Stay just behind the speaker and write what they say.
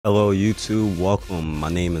Hello YouTube, welcome. My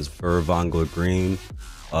name is Vervangler Green.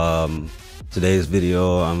 Today's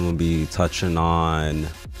video I'm gonna be touching on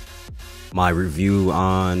my review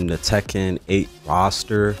on the Tekken 8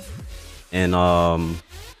 roster and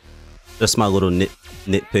just my little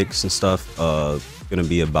nitpicks and stuff. Gonna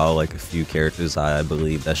be about like a few characters I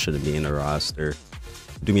believe that shouldn't be in the roster.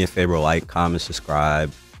 Do me a favor, like, comment,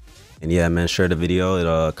 subscribe, and yeah man, share the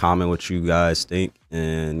video, comment what you guys think,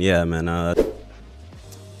 and yeah man,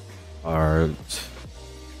 Alright.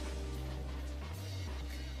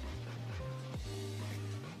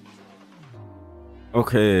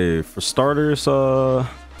 Okay, for starters,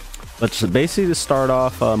 let's basically start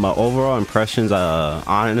off my overall impressions.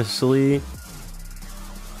 Honestly,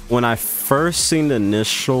 when I first seen the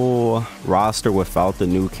initial roster without the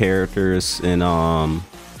new characters, and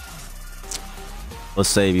let's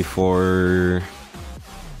say before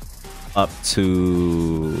up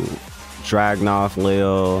to Dragunov,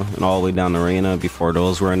 Leo, and all the way down to Arena, before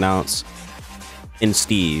those were announced, and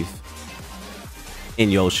Steve,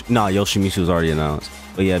 and Yoshimitsu was already announced,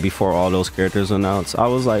 but yeah, before all those characters were announced, I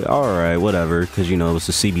was like, all right, whatever, because you know it was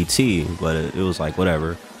the CBT, but it was like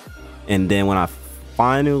whatever. And then when I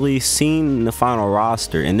finally seen the final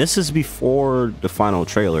roster, and this is before the final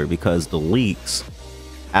trailer, because the leaks,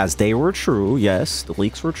 as they were true, yes, the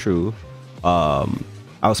leaks were true,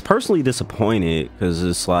 I was personally disappointed because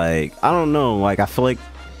it's like, I don't know, like I feel like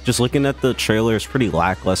just looking at the trailer is pretty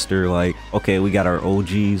lackluster. Like, okay, we got our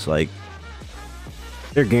OGs, like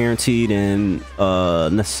they're guaranteed and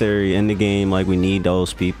necessary in the game. Like we need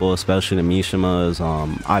those people, especially the Mishimas.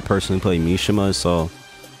 I personally play Mishimas, so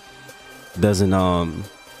it doesn't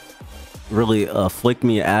really afflict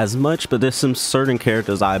me as much. But there's some certain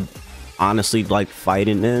characters I honestly like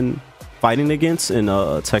fighting against in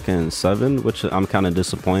Tekken 7, which I'm kind of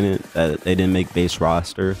disappointed that they didn't make base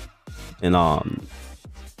roster. And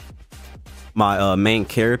my main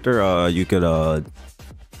character, you could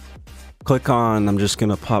click on, I'm just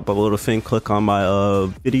gonna pop a little thing, click on my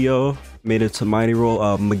video, made it to Mighty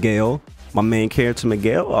Roll, Miguel, my main character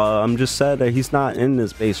Miguel. I'm just sad that he's not in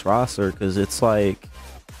this base roster, because it's like,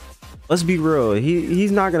 let's be real,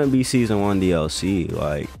 he's not gonna be season 1 DLC.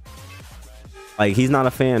 Like he's not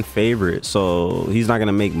a fan favorite, so he's not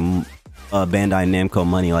gonna make Bandai Namco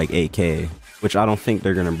money like 8K, which I don't think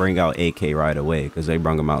they're gonna bring out 8K right away, because they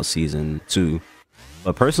brought him out season 2.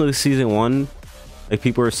 But personally, season 1, like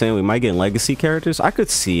people are saying we might get legacy characters. I could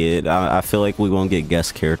see it. I feel like we won't get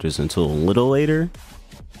guest characters until a little later,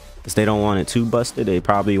 because they don't want it too busted. They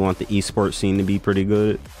probably want the esports scene to be pretty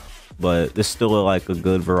good, but there's still like a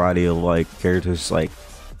good variety of like characters. Like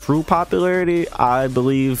through popularity, I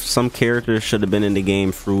believe some characters should have been in the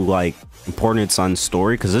game through like importance on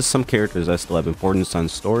story, because there's some characters that still have importance on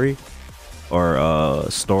story, or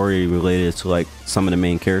story related to like some of the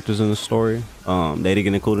main characters in the story. They didn't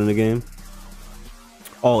get included in the game.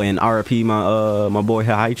 Oh, and RIP my boy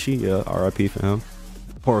Haichi, yeah, RIP for him.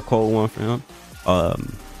 Pour a cold one for him.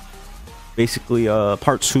 Basically,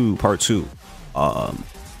 part two.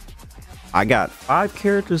 I got 5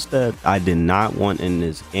 characters that I did not want in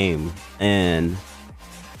this game, and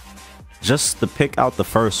just to pick out the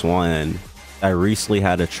first one, I recently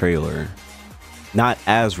had a trailer. Not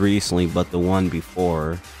as recently, but the one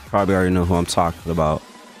before. Probably already know who I'm talking about.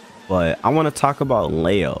 But I want to talk about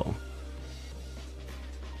Leo.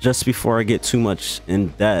 Just before I get too much in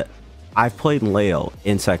depth, I've played Leo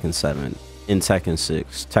in Tekken 7, in Tekken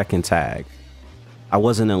 6, Tekken Tag. I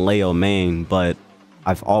wasn't a Leo main, but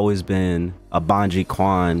I've always been a Banji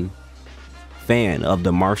Quan fan of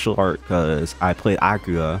the martial art, because I played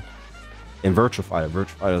Akira in Virtua Fighter. Virtua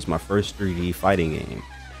Fighter was my first 3D fighting game.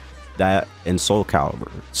 That and Soul Calibur.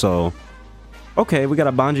 So, okay, we got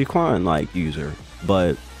a Banji Quan like user,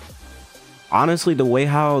 but honestly, the way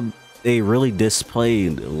how they really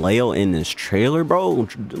displayed Leo in this trailer, bro,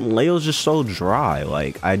 Leo's just so dry.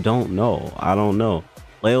 Like, I don't know.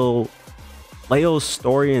 Leo's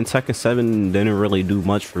story in Tekken 7 didn't really do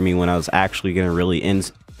much for me when I was actually getting really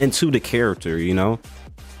into the character, you know?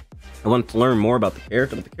 I wanted to learn more about the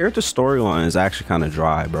character, but the character storyline is actually kind of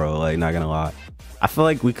dry, bro. Like, not gonna lie. I feel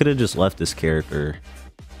like we could have just left this character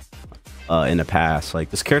in the past.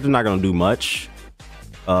 Like, this character's not gonna do much.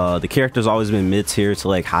 The character's always been mid-tier to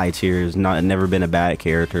like high tiers, never been a bad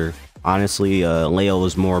character. Honestly, Leo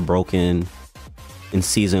was more broken in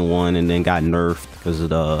season 1 and then got nerfed because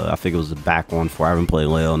of I think it was the back one for. I haven't played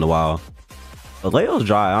Leo in a while. But Leo's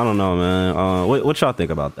dry. I don't know, man. What y'all think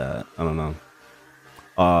about that? I don't know.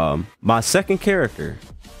 My second character,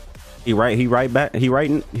 he right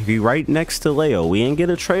next to Leo. We didn't get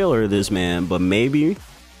a trailer of this man, but maybe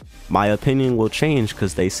my opinion will change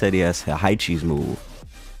because they said he has Haichi's move.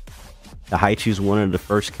 Daichi's one of the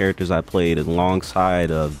first characters I played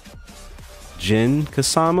alongside of Jin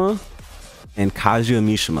Kasama and Kazuya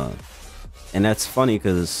Mishima. And that's funny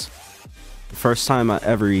because the first time I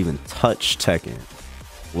ever even touched Tekken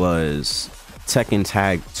was Tekken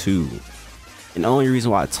Tag 2. And the only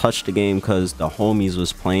reason why I touched the game because the homies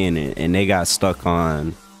was playing it and they got stuck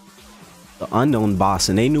on the unknown boss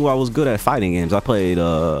and they knew I was good at fighting games. I played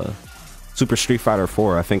Super Street Fighter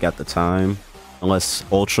 4, I think at the time. Unless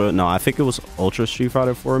Ultra, no, I think it was Ultra Street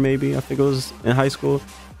Fighter 4 maybe. I think it was in high school.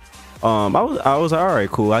 I was all right,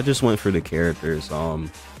 cool. I just went for the characters.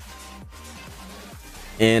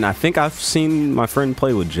 And I think I've seen my friend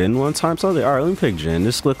play with Jin one time, so I was like, all right, let me pick Jin.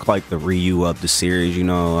 This looked like the Ryu of the series, you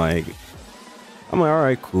know, like. I'm like, all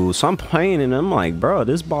right, cool. So I'm playing and I'm like, bro,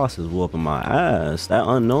 this boss is whooping my ass. That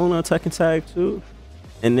unknown on Tekken Tag 2.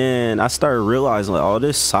 And then I started realizing like all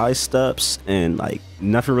this side steps and like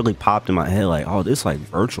nothing really popped in my head. Like, oh, this like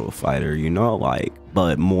Virtual Fighter, you know, like,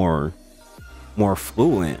 but more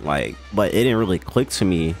fluent. Like, but it didn't really click to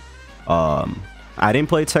me. I didn't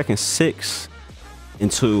play Tekken 6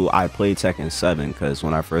 until I played Tekken 7, because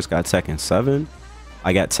when I first got Tekken 7,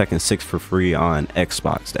 I got Tekken 6 for free on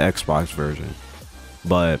Xbox, the Xbox version.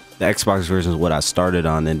 But the Xbox version is what I started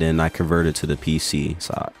on, and then I converted to the PC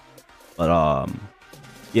side. But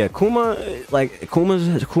yeah, Kuma, like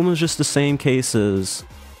Kuma's just the same case as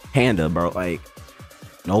Panda, bro. Like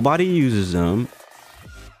nobody uses them.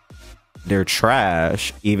 They're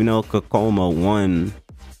trash, even though Kakoma won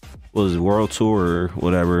was World Tour,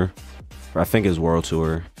 whatever. I think it's World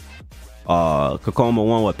Tour. Kakoma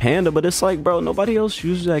won with Panda, but it's like, bro, nobody else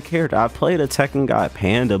uses that character. I played a Tekken guy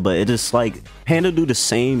Panda, but it is like Panda do the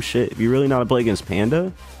same shit. If you really know how to play against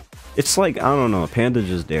Panda, it's like, I don't know, Panda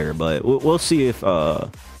just there. But we'll see if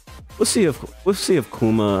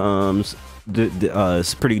Kuma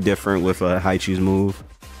is pretty different with Haichi's move.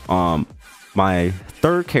 My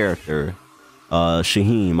third character,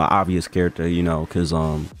 Shaheen, my obvious character, you know, because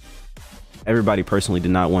everybody personally did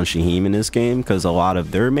not want Shaheen in this game because a lot of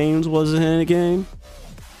their mains wasn't in the game.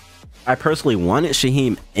 I personally wanted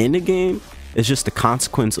Shaheen in the game. It's just the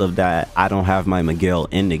consequence of that I don't have my Miguel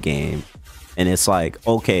in the game. And it's like,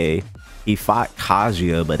 okay, he fought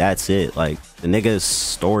Kazuya, but that's it. Like, the nigga's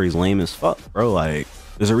story's lame as fuck, bro. Like,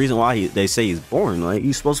 there's a reason why they say he's born. Like,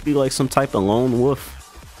 he's supposed to be like some type of lone wolf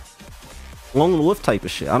type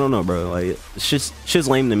of shit. I don't know, bro. Like, it's shit's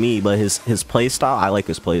lame to me, but his play style, I like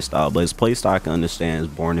his play style, but his play style I can understand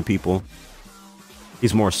is boring to people.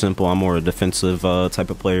 He's more simple. I'm more a defensive type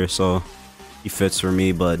of player, so he fits for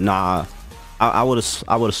me. But nah, I would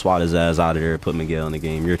have swatted his ass out of there and put Miguel in the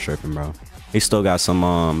game. You're tripping, bro. He still got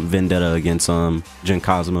some vendetta against Jin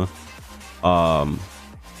Kazuma.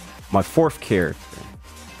 My fourth character.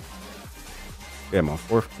 Yeah, my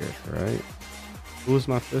fourth character, right? Who was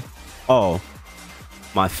my fifth? Oh,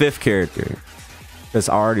 my fifth character, because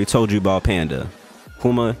I already told you about Panda.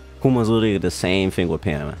 Kuma's literally the same thing with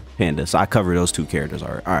Panda, so I covered those two characters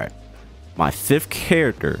already. All right, my fifth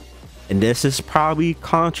character, and this is probably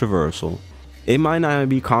controversial. It might not even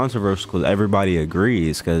be controversial because everybody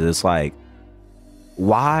agrees, because it's like,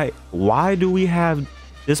 why do we have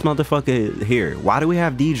this motherfucker here? Why do we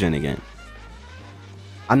have D-Gen again?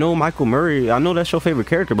 I know Michael Murray, I know that's your favorite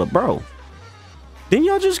character, but bro, didn't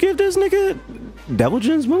y'all just give this nigga Devil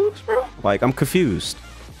Jin's moves, bro? Like, I'm confused.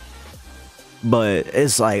 But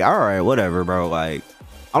it's like, all right, whatever, bro. Like,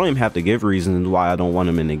 I don't even have to give reasons why I don't want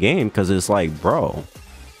him in the game, because it's like, bro,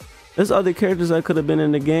 there's other characters that could have been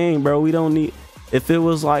in the game, bro. We don't need. If it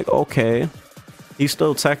was like, okay, he's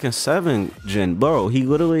still Tekken 7 Jin, bro. He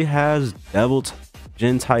literally has Devil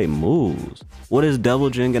Jin type moves. What is Devil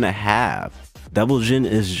Jin gonna have? Devil Jin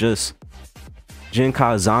is just Jin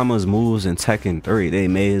Kazama's moves in Tekken 3. They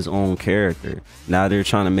made his own character. Now they're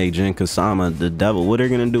trying to make Jin Kazama the devil. What are they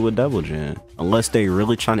gonna do with Devil Jin? Unless they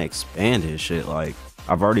really trying to expand his shit. Like,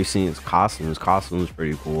 I've already seen his costume. His costume is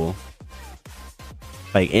pretty cool.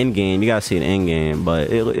 Like, in game, you gotta see it in game, but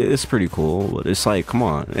it's pretty cool. But it's like, come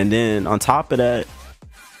on. And then on top of that,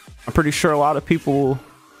 I'm pretty sure a lot of people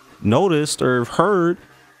noticed or heard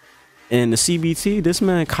in the CBT, this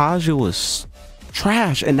man Kazuya was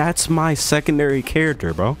trash, and that's my secondary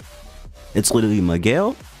character, bro. It's literally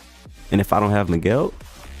Miguel, and if I don't have Miguel,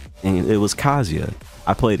 and it was Kazuya.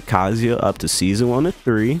 I played Kazuya up to season 1 to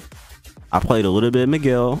 3. I played a little bit of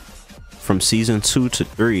Miguel from season 2 to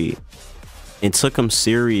 3, and took him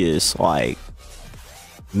serious like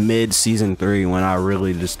mid season 3 when I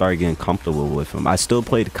really just started getting comfortable with him. I still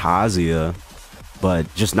played Kazuya,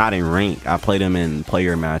 but just not in rank. I played him in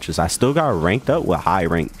player matches. I still got ranked up with high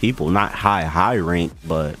ranked people, not high ranked,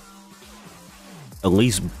 but at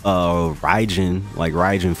least Raijin, like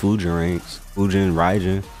Raijin Fujin ranks. Fujin,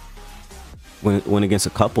 Raijin. Went against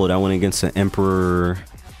a couple. That went against an Emperor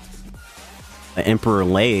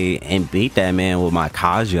Lei and beat that man with my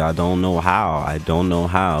Kaja. I don't know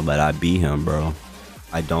how, but I beat him, bro.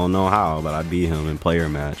 I don't know how, but I beat him in player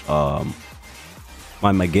match.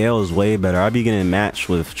 My Miguel is way better. I be getting matched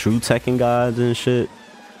with true Tekken gods and shit.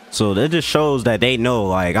 So that just shows that they know,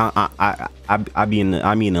 like, I be in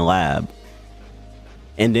the lab.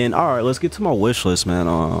 And then, all right, let's get to my wish list, man.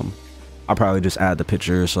 I'll probably just add the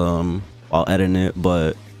pictures while editing it.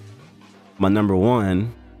 But my number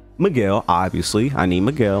one, Miguel. Obviously, I need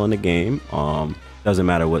Miguel in the game. Doesn't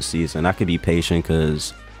matter what season. I could be patient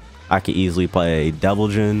because I could easily play Devil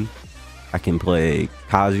Jin. I can play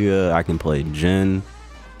Kazuya. I can play Jin.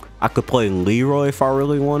 I could play Leroy if I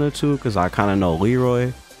really wanted to, because I kind of know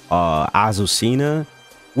Leroy. Azucena,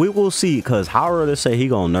 we will see, because Howard to say he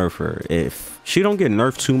gonna nerf her. If she don't get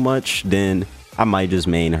nerfed too much, then I might just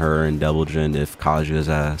main her and Devil Jin if Kazuya's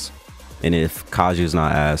ass. And if Kazuya's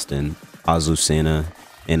not ass, then Azucena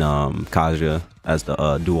and Kazuya as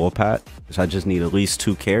the dual pack. So I just need at least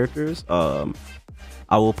 2 characters.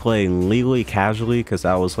 I will play Legally Casually, because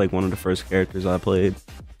that was like one of the first characters I played.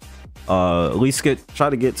 At least try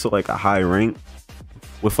to get to like a high rank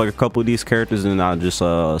with like a couple of these characters, and I'll just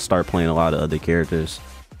start playing a lot of other characters.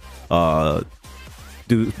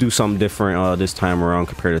 Do something different this time around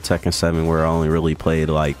compared to Tekken 7, where I only really played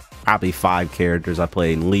like probably 5 characters. I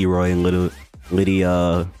played Leroy and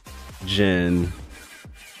Lydia, Jin,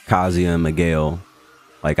 Kazuya, and Miguel.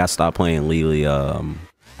 Like, I stopped playing Lily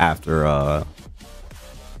after I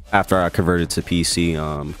converted to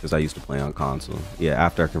PC, because I used to play on console. Yeah,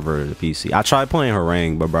 after I converted to PC, I tried playing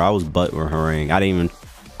Harang, but bro, I was butt with Harang.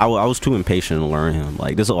 I was too impatient to learn him.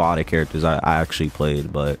 Like, there's a lot of characters I actually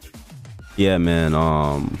played, but yeah, man.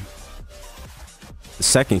 The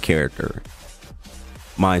second character,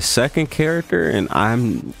 my second character, and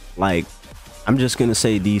I'm just gonna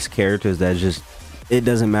say these characters that just, it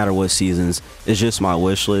doesn't matter what seasons. It's just my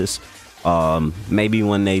wish list. Maybe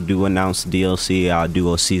when they do announce DLC, I'll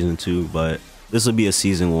do a season 2, but this will be a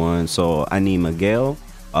season 1. So I need Miguel.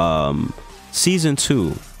 Season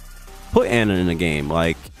 2, put Anna in the game.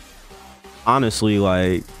 Like, honestly,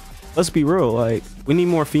 like, let's be real, like, we need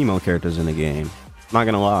more female characters in the game. I'm not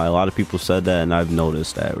gonna lie, a lot of people said that, and I've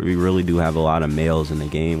noticed that we really do have a lot of males in the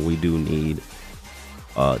game. We do need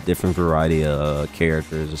different variety of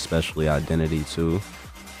characters, especially identity too.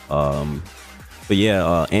 But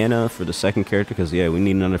yeah, Anna for the second character, because yeah, we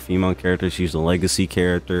need another female character. She's a legacy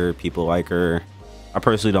character. People like her. I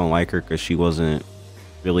personally don't like her because she wasn't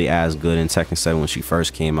really as good in Tekken 7 when she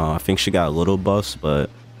first came out. I think she got a little buffs, but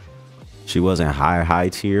she wasn't high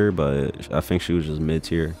tier, but I think she was just mid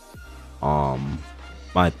tier.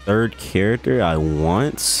 My third character I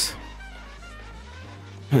want,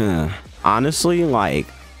 honestly, like,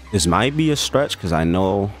 this might be a stretch because I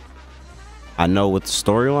know with the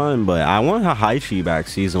storyline, but I want Haichi back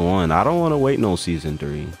season 1. I don't want to wait no season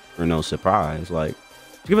 3 for no surprise. Like,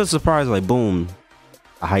 give us a surprise, like, boom,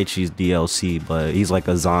 Haichi's DLC, but he's like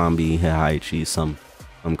a zombie Haichi, some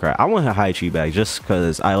crap. I want Haichi back just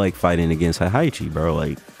because I like fighting against Haichi, bro.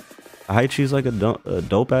 Like, Haichi's like a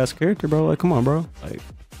dope ass character, bro. Like, come on, bro. Like,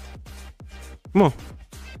 come on.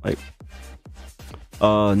 Like,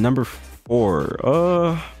 number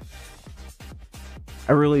 4.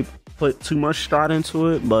 I really put too much thought into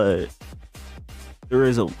it, but there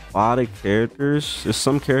is a lot of characters. There's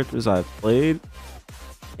some characters I've played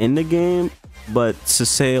in the game, but to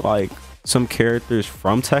say like some characters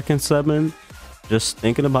from Tekken 7, just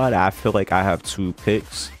thinking about it, I feel like I have 2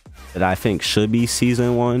 picks that I think should be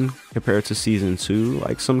season 1 compared to season 2,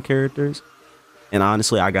 like some characters. And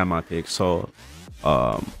honestly, I got my pick, so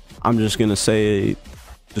I'm just gonna say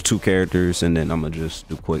the 2 characters, and then I'm gonna just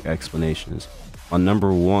do quick explanations. My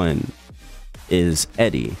number 1 is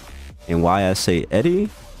Eddie, and why I say Eddie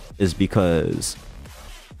is because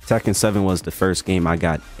Tekken 7 was the first game I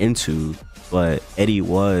got into, but Eddie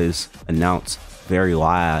was announced very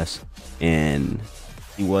last, and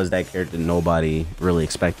he was that character nobody really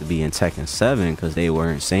expected to be in Tekken 7 because they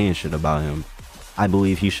weren't saying shit about him. I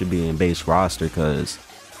believe he should be in base roster because,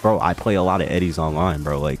 bro, I play a lot of Eddies online,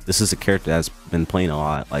 bro. Like, this is a character that's been playing a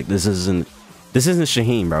lot. Like, this isn't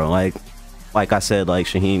Shaheen, bro. Like I said, like,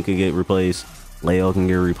 Shaheen can get replaced, Leo can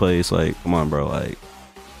get replaced. Like, come on, bro. Like,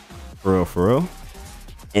 for real.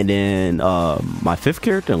 And then my 5th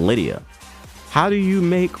character, Lydia. How do you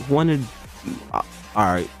make one of, all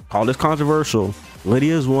right, call this controversial,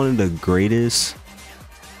 Lydia is one of the greatest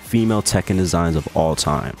female Tekken designs of all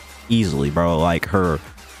time, easily, bro. Like, her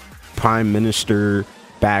prime minister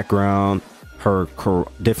background, her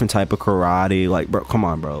different type of karate. Like, bro, come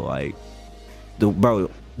on, bro. Like, bro,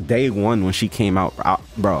 day one when she came out,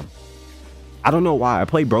 bro, I don't know why I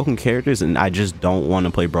play broken characters and I just don't want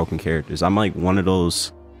to play broken characters. I'm like one of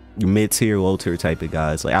those mid-tier, low-tier type of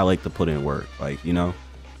guys. Like, I like to put in work, like, you know.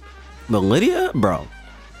 But Lydia, bro,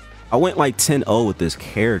 I went like 10-0 with this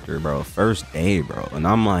character, bro, first day, bro, and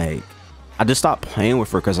I'm like, I just stopped playing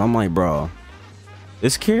with her because I'm like, bro,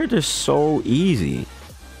 this character's so easy.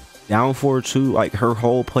 Down 4-2, like her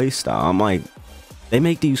whole play style. I'm like, they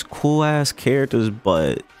make these cool ass characters,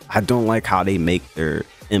 but I don't like how they make their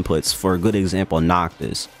inputs. For a good example,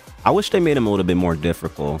 Noctis. I wish they made him a little bit more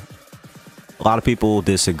difficult. A lot of people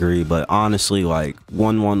disagree, but honestly, like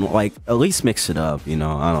like at least mix it up, you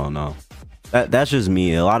know. I don't know. That's just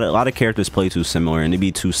me. A lot of characters play too similar and they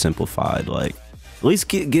be too simplified. Like, at least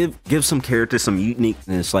give some characters some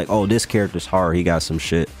uniqueness. Like, oh, this character's hard, he got some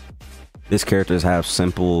shit. This characters have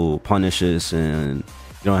simple punishes and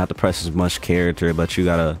you don't have to press as much character, but you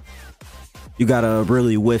gotta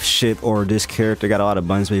really whiff shit. Or this character got a lot of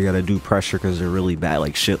buttons, but you gotta do pressure because they're really bad.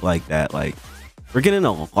 Like shit like that. Like, we're getting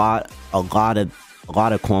a lot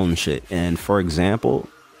of clone shit. And for example,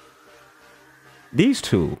 these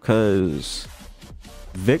two, because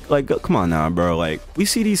Vic, like, come on now, bro. Like, we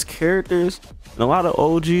see these characters and a lot of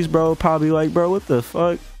OGs, bro, probably like, bro, what the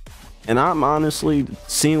fuck? And I'm honestly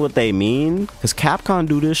seeing what they mean, because Capcom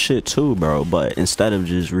do this shit too, bro. But instead of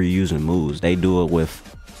just reusing moves, they do it with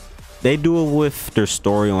their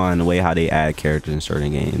storyline, the way how they add characters in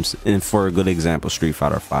certain games. And for a good example, Street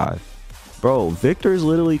Fighter 5, bro, Victor's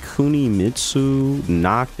literally Kunimitsu,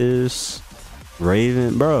 Noctis,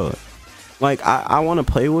 Raven, bro. Like, I want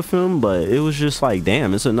to play with him, but it was just like,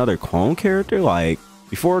 damn, it's another clone character. Like,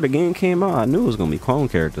 before the game came out, I knew it was gonna be clone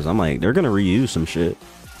characters. I'm like, they're gonna reuse some shit.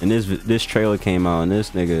 And this trailer came out, and this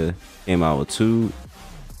nigga came out with two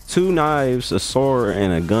knives, a sword,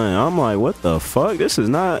 and a gun. I'm like, what the fuck? This is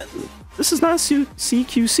not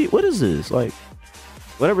CQC. What is this? Like,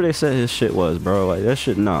 whatever they said his shit was, bro. Like, that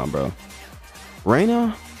shit, nah, bro.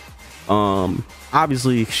 Reina,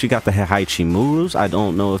 obviously she got the Heihachi moves. I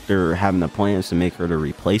don't know if they're having the plans to make her the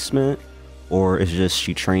replacement, or it's just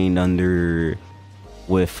she trained under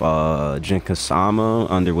with Jin Kasama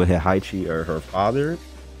under with Heihachi or her father,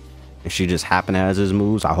 and she just happened to have his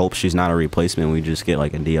moves. I hope she's not a replacement. We just get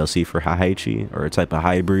like a DLC for Heihachi or a type of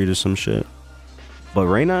hybrid or some shit. But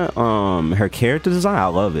Reina, her character design, I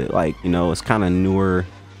love it. Like, you know, it's kind of newer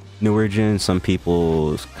gen. Some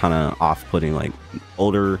people it's kind of off-putting, like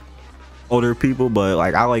older people, but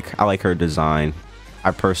like I like her design.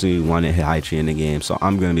 I personally wanted Heihachi in the game, so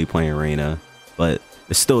I'm gonna be playing Reina. But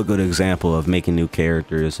it's still a good example of making new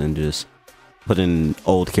characters and just putting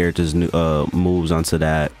old characters new moves onto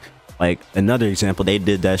that. Like, another example, they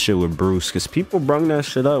did that shit with Bruce, because people brung that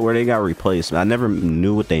shit up where they got replaced. I never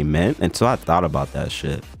knew what they meant until I thought about that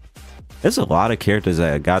shit. There's a lot of characters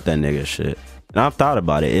that got that nigga shit, and I've thought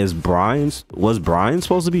about it. Was Brian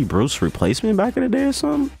supposed to be Bruce's replacement back in the day or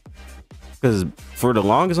something? Because for the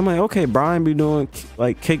longest, I'm like, okay, Brian be doing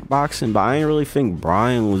like kickboxing, but I didn't really think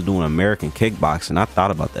Brian was doing American kickboxing. I thought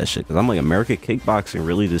about that shit because I'm like, American kickboxing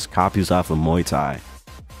really just copies off of Muay Thai.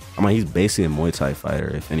 I'm like, he's basically a Muay Thai fighter,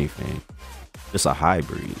 if anything, just a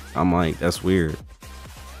hybrid. I'm like, that's weird.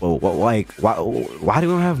 Well, why do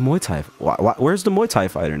we don't have Muay Thai? Where's the Muay Thai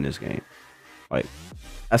fighter in this game? Like,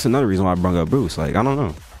 that's another reason why I brought up Bruce. Like, I don't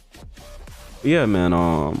know. But yeah, man.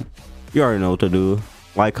 You already know what to do.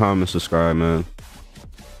 Like, comment, subscribe, man.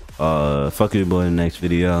 Fuck you boy in the next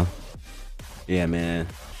video. Yeah, man.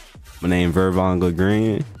 My name Vervon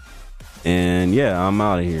Green. And yeah, I'm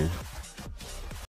out of here.